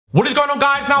What is going on,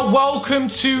 guys? Now welcome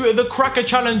to the cracker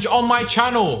challenge on my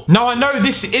channel. Now I know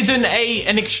this isn't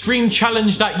an extreme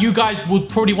challenge that you guys would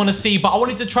probably want to see, but I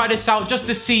wanted to try this out just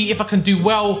to see if I can do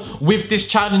well with this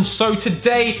challenge. So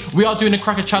today we are doing a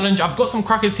cracker challenge. I've got some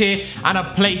crackers here and a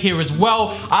plate here as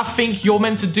well. I think you're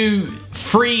meant to do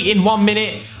 3 in 1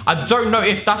 minute. I don't know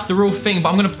if that's the real thing, but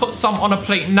I'm gonna put some on a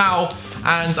plate now,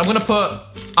 and I'm gonna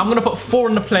put 4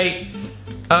 on the plate.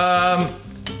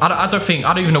 I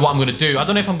don't even know what I'm gonna do. I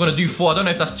don't know if I'm gonna do 4. I don't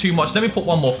know if that's too much. Let me put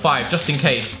one more 5 just in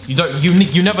case.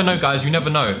 You never know, guys. You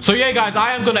never know. So yeah, guys,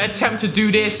 I am gonna attempt to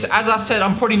do this. As I said,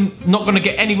 I'm probably not gonna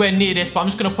get anywhere near this, but I'm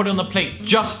just gonna put it on the plate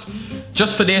just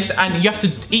for this. And you have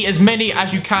to eat as many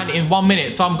as you can in 1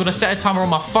 minute. So I'm gonna set a timer on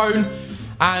my phone,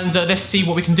 and let's see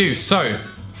what we can do. So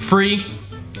 3,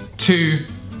 2,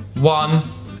 1,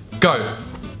 go.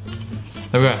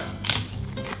 There we go.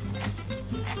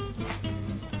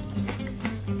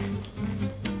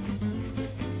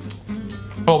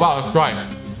 Oh wow, that's dry.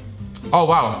 Oh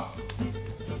wow.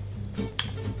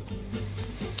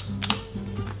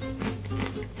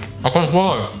 I can't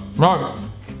swallow. No.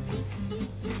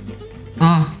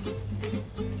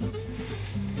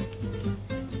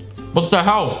 What the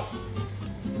hell?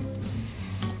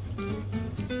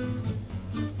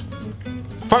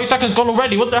 30 seconds gone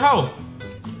already. What the hell?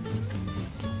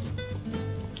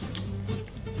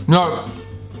 No.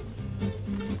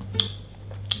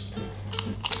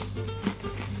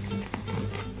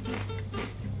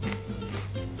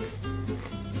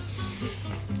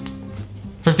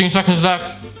 $15 seconds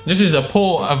left. This is a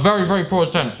very, very poor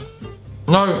attempt.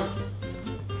 No.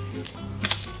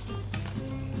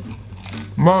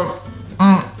 No.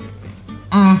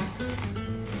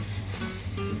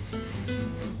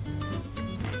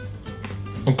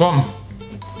 I'm gone.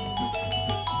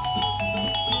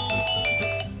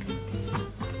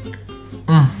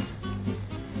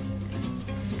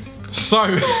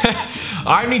 So,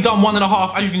 I only done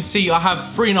 1.5. As you can see, I have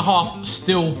 3.5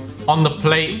 still on the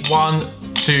plate. 1,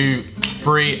 2,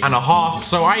 3.5.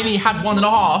 So I only had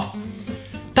 1.5.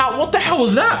 What the hell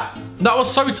was that? That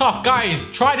was so tough. Guys,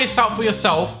 try this out for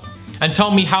yourself and tell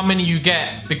me how many you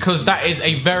get, because that is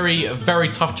a very, very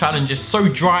tough challenge. It's so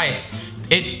dry.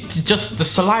 The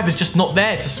saliva is just not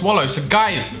there to swallow. So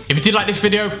guys, if you did like this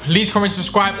video, please comment,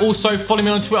 subscribe. Also follow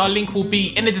me on Twitter. Link will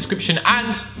be in the description,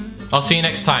 and I'll see you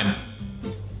next time.